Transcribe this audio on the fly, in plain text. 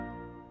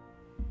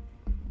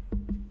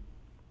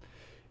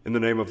In the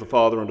name of the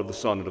Father, and of the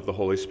Son, and of the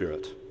Holy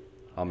Spirit.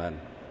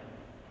 Amen.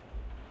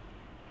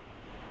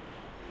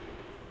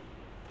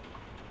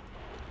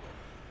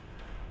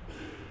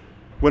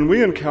 When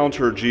we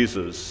encounter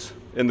Jesus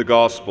in the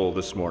gospel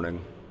this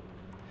morning,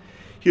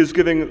 he is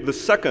giving the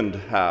second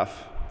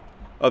half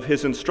of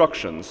his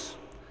instructions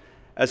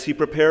as he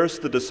prepares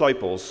the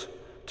disciples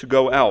to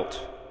go out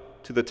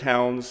to the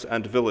towns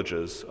and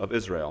villages of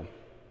Israel.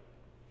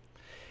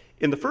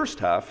 In the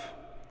first half,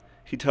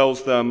 he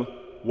tells them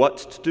what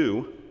to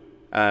do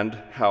and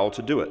how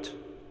to do it.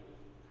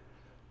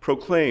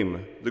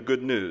 Proclaim the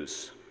good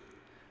news.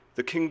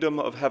 The kingdom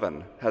of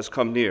heaven has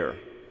come near.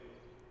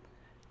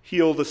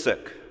 Heal the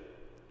sick,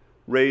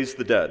 raise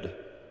the dead,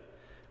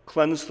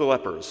 cleanse the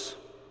lepers,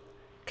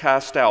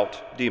 cast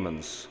out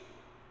demons.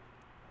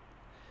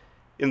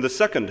 In the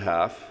second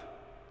half,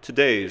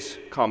 today's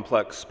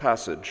complex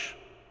passage,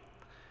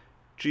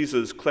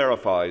 Jesus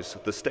clarifies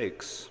the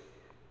stakes,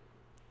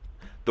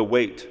 the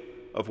weight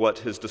of what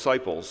his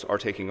disciples are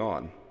taking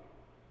on.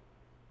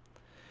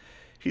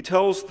 He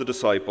tells the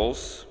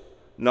disciples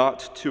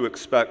not to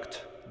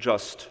expect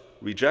just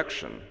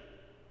rejection,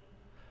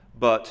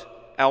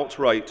 but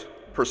outright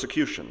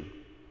persecution.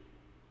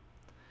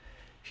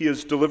 He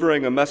is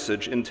delivering a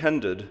message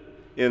intended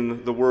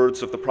in the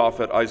words of the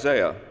prophet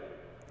Isaiah,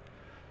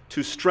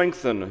 to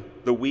strengthen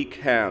the weak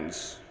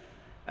hands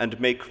and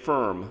make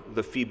firm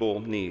the feeble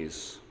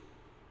knees.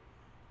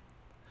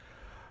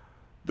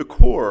 The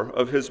core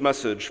of his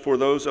message for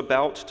those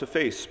about to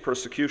face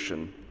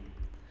persecution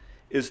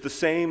is the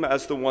same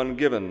as the one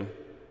given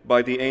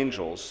by the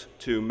angels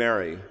to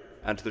Mary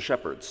and the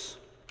shepherds.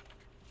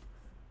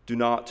 Do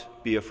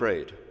not be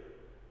afraid.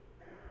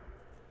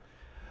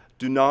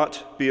 Do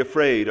not be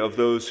afraid of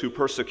those who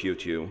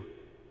persecute you,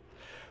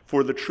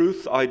 for the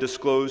truth I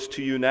disclose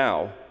to you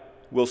now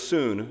will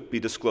soon be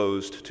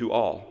disclosed to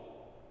all.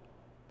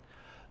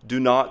 Do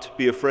not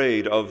be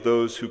afraid of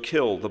those who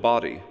kill the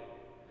body,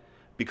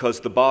 because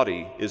the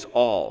body is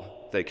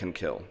all they can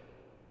kill.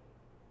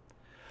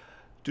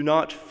 Do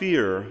not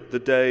fear the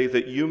day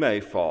that you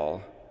may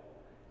fall,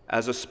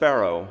 as a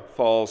sparrow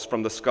falls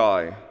from the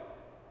sky,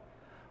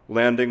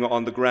 landing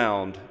on the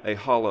ground a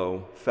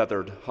hollow,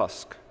 feathered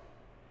husk.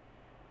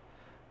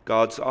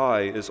 God's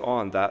eye is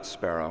on that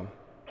sparrow,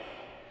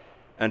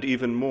 and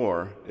even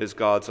more is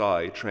God's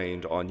eye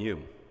trained on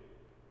you.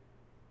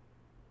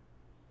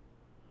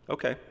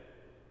 Okay.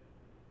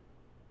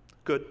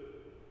 Good.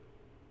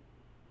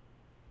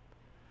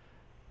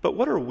 But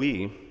what are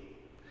we,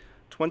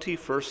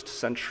 21st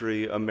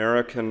century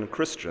American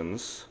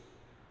Christians,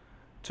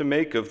 to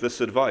make of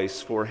this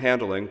advice for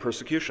handling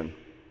persecution?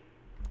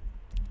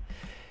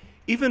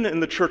 Even in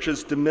the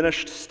church's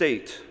diminished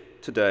state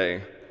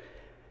today,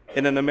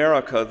 in an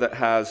America that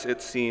has,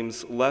 it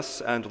seems, less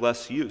and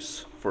less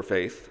use for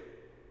faith,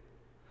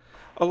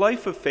 a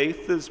life of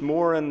faith is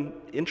more an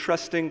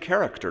interesting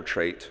character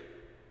trait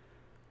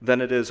than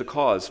it is a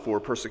cause for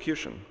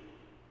persecution.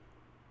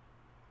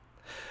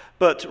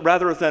 But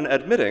rather than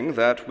admitting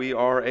that we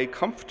are a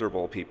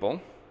comfortable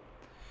people,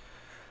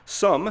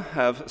 some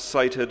have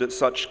cited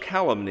such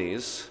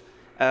calumnies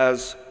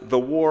as the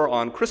war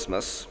on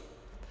Christmas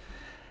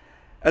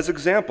as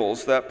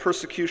examples that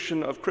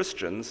persecution of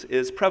Christians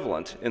is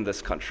prevalent in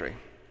this country.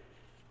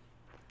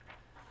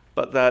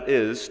 But that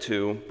is,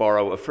 to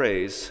borrow a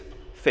phrase,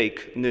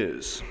 fake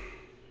news.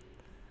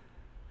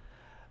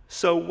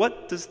 So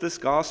what does this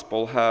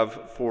gospel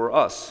have for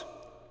us,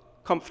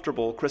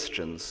 comfortable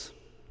Christians,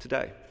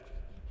 today?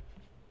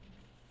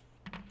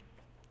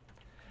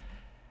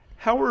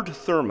 Howard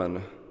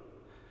Thurman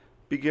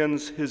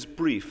begins his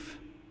brief,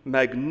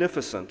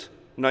 magnificent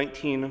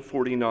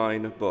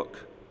 1949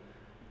 book,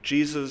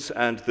 Jesus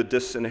and the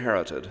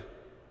Disinherited,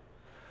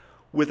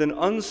 with an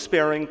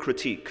unsparing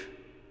critique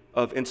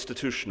of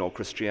institutional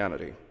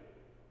Christianity.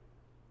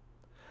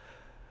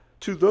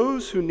 To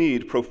those who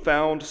need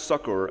profound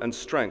succor and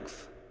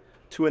strength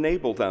to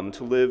enable them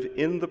to live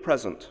in the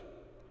present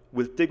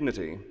with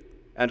dignity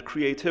and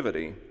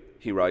creativity,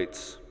 he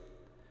writes,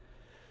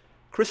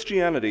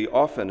 Christianity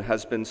often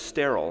has been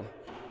sterile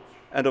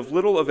and of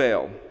little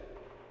avail.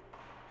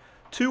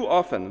 Too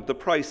often, the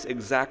price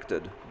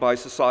exacted by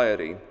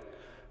society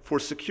for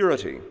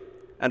security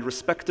and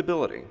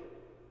respectability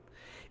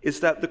is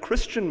that the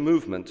Christian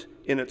movement,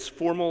 in its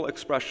formal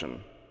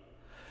expression,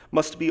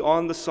 must be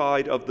on the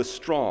side of the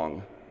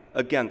strong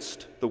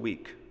against the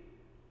weak.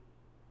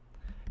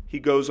 He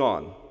goes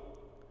on,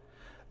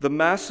 the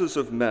masses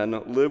of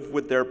men live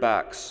with their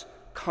backs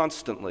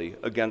constantly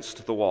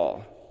against the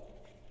wall.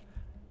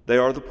 They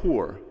are the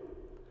poor,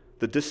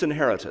 the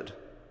disinherited,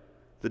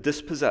 the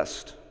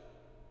dispossessed.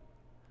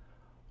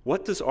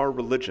 What does our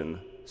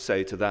religion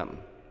say to them?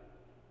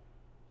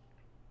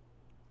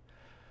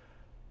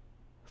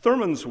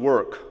 Thurman's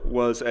work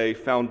was a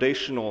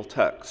foundational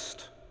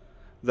text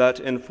that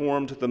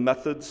informed the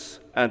methods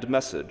and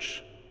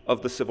message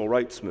of the civil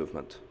rights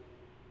movement.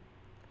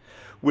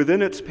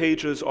 Within its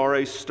pages are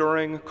a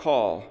stirring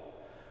call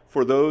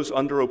for those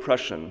under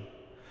oppression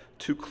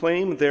to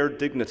claim their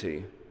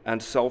dignity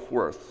and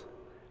self-worth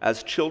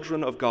as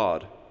children of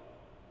God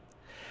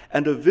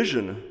and a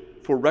vision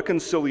for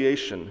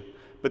reconciliation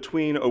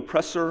between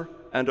oppressor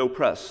and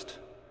oppressed,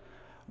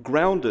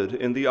 grounded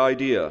in the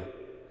idea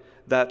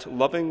that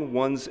loving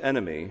one's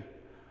enemy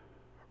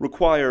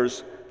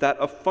requires that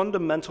a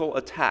fundamental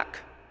attack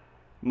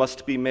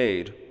must be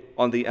made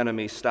on the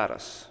enemy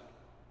status.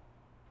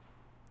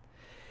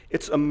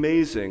 It's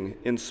amazing,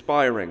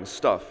 inspiring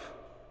stuff.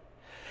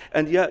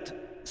 And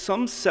yet,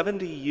 some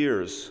 70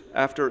 years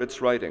after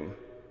its writing,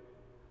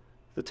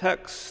 the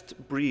text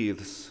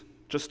breathes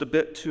just a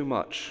bit too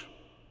much.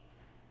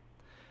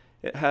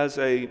 It has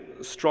a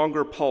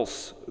stronger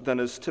pulse than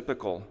is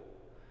typical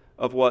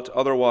of what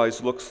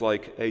otherwise looks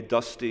like a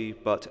dusty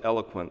but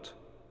eloquent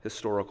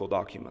historical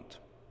document.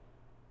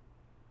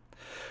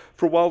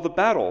 For while the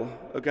battle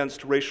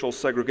against racial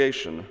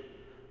segregation,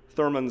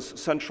 Thurman's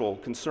central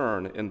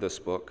concern in this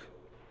book,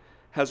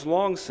 has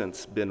long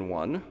since been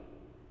won,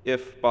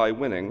 if by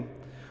winning,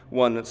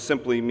 one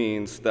simply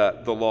means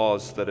that the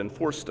laws that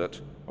enforced it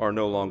are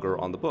no longer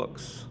on the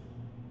books.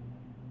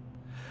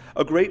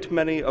 A great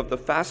many of the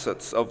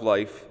facets of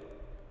life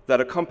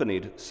that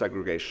accompanied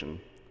segregation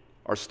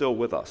are still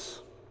with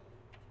us.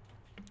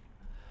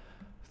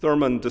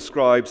 Thurman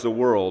describes a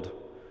world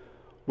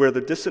where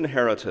the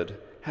disinherited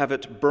have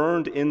it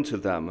burned into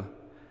them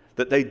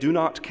that they do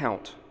not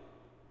count,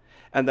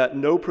 and that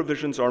no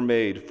provisions are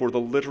made for the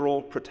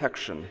literal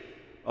protection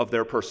of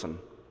their person.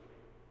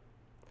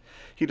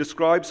 He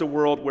describes a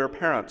world where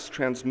parents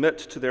transmit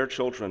to their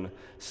children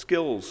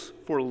skills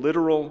for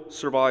literal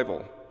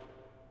survival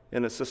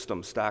in a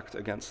system stacked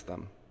against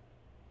them.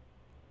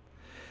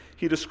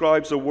 He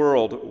describes a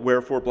world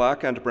where for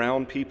Black and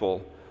brown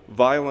people,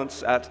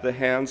 violence at the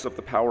hands of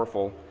the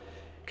powerful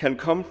can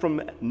come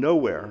from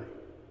nowhere,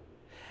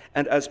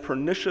 and as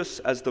pernicious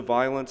as the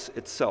violence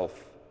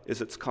itself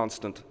is its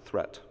constant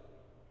threat.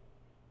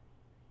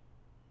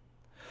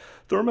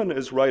 Thurman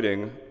is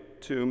writing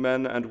to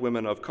men and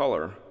women of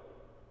color,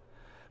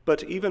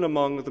 but even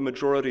among the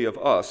majority of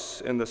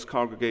us in this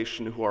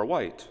congregation who are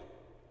white,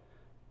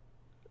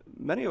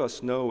 many of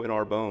us know in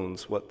our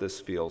bones what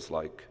this feels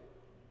like.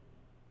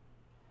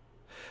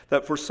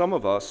 That for some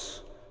of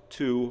us,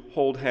 to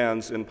hold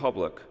hands in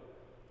public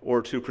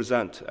or to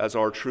present as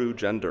our true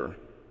gender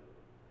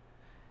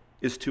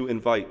is to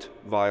invite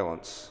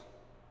violence.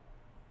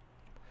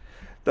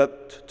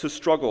 That to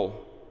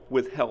struggle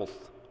with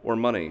health or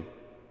money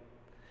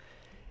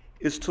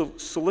is to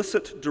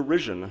solicit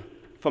derision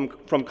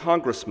from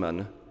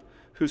congressmen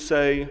who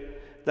say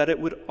that it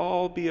would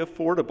all be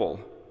affordable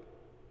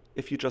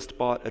if you just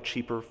bought a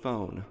cheaper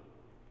phone.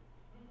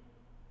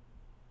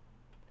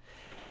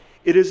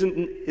 It is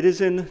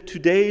in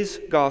today's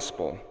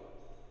gospel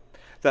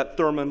that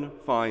Thurman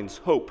finds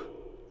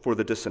hope for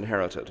the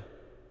disinherited.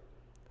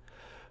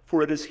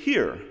 For it is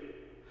here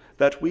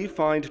that we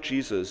find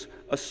Jesus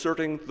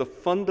asserting the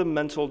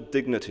fundamental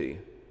dignity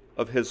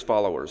of his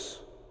followers.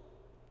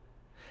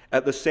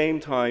 At the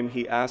same time,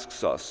 he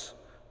asks us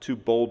to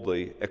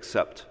boldly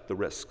accept the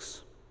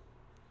risks.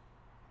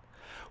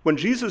 When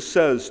Jesus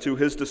says to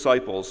his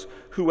disciples,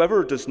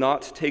 "Whoever does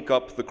not take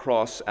up the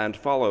cross and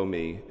follow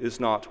me is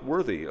not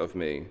worthy of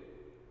me,"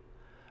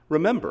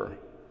 remember,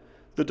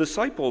 the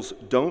disciples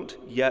don't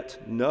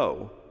yet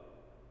know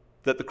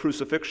that the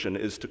crucifixion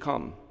is to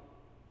come.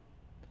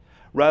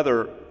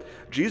 Rather,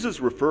 Jesus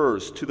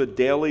refers to the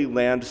daily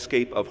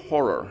landscape of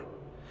horror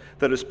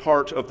that is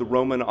part of the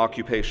Roman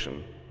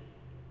occupation,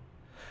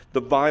 the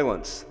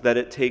violence that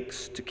it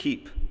takes to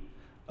keep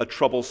a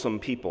troublesome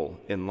people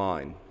in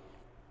line.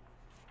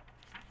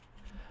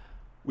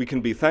 We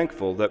can be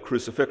thankful that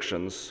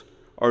crucifixions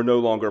are no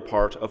longer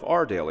part of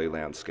our daily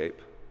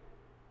landscape.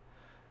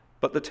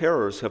 But the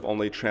terrors have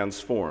only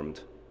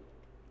transformed,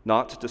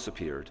 not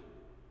disappeared,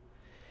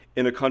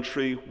 in a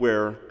country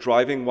where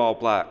driving while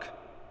Black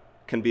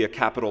can be a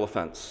capital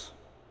offense,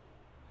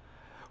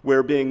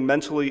 where being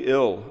mentally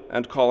ill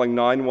and calling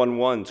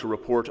 911 to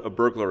report a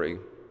burglary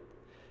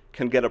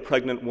can get a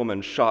pregnant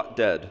woman shot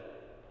dead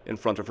in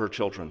front of her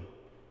children,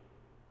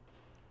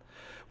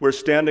 where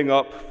standing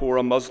up for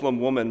a Muslim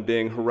woman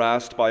being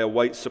harassed by a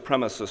white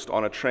supremacist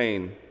on a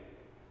train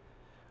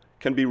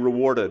can be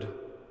rewarded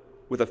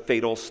with a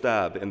fatal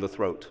stab in the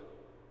throat.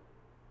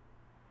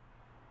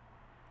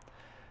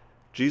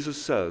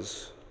 Jesus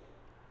says,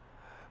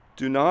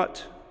 "Do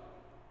not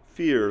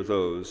fear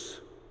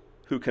those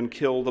who can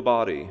kill the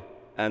body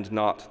and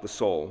not the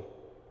soul.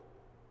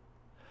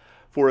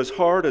 For as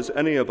hard as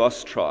any of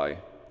us try,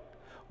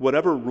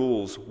 whatever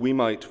rules we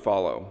might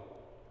follow,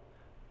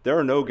 there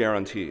are no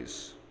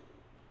guarantees.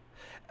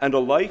 And a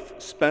life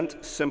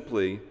spent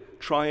simply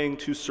trying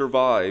to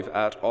survive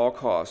at all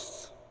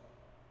costs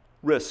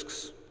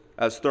risks,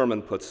 as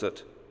Thurman puts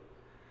it,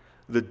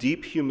 the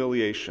deep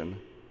humiliation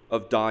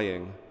of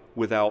dying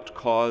without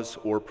cause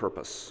or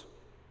purpose.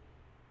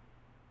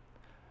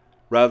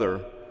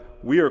 Rather,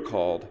 we are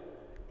called,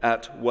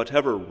 at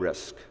whatever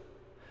risk,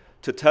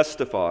 to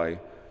testify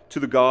to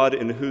the God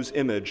in whose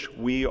image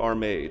we are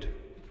made,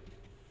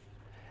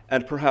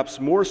 and perhaps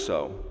more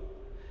so,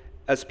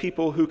 as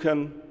people who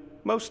can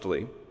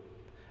mostly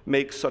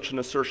make such an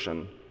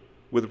assertion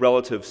with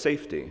relative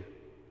safety.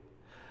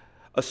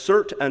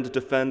 Assert and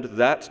defend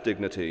that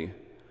dignity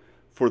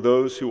for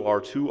those who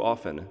are too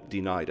often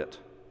denied it.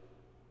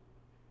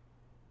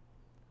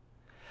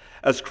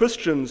 As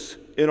Christians,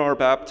 in our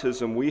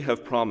baptism, we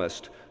have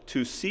promised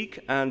to seek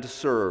and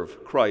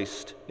serve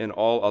Christ in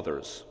all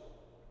others,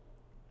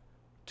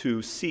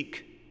 to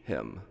seek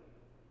him.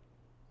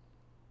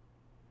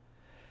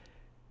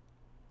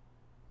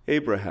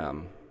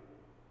 Abraham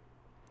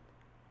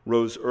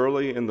rose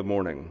early in the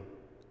morning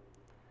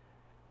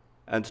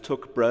and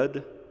took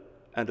bread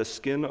and a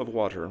skin of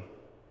water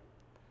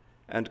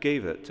and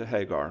gave it to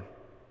Hagar,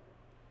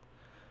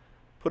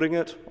 putting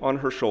it on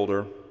her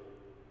shoulder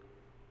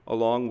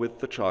along with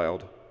the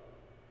child,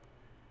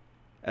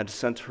 and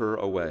sent her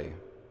away.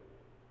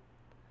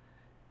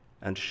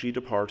 And she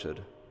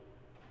departed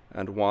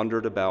and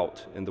wandered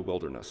about in the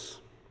wilderness.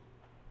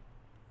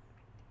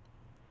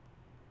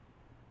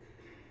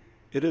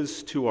 It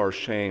is to our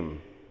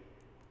shame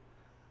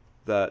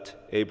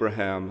that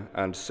Abraham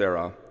and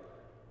Sarah,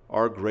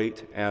 our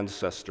great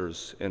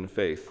ancestors in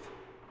faith,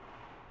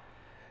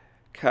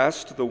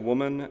 cast the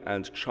woman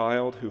and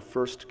child who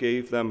first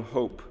gave them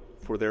hope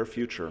for their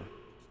future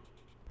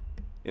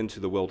into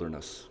the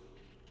wilderness.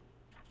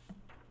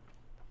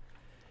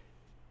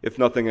 If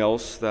nothing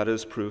else, that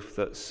is proof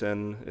that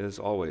sin is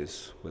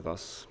always with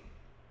us.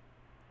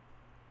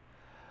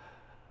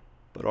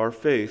 But our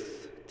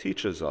faith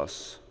teaches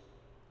us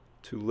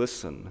to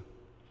listen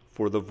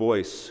for the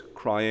voice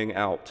crying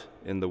out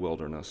in the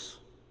wilderness.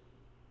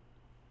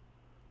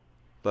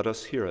 Let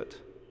us hear it,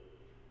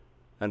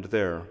 and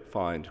there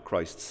find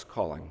Christ's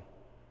calling.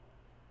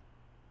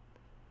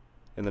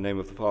 In the name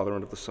of the Father,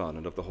 and of the Son,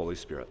 and of the Holy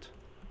Spirit.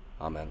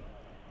 Amen.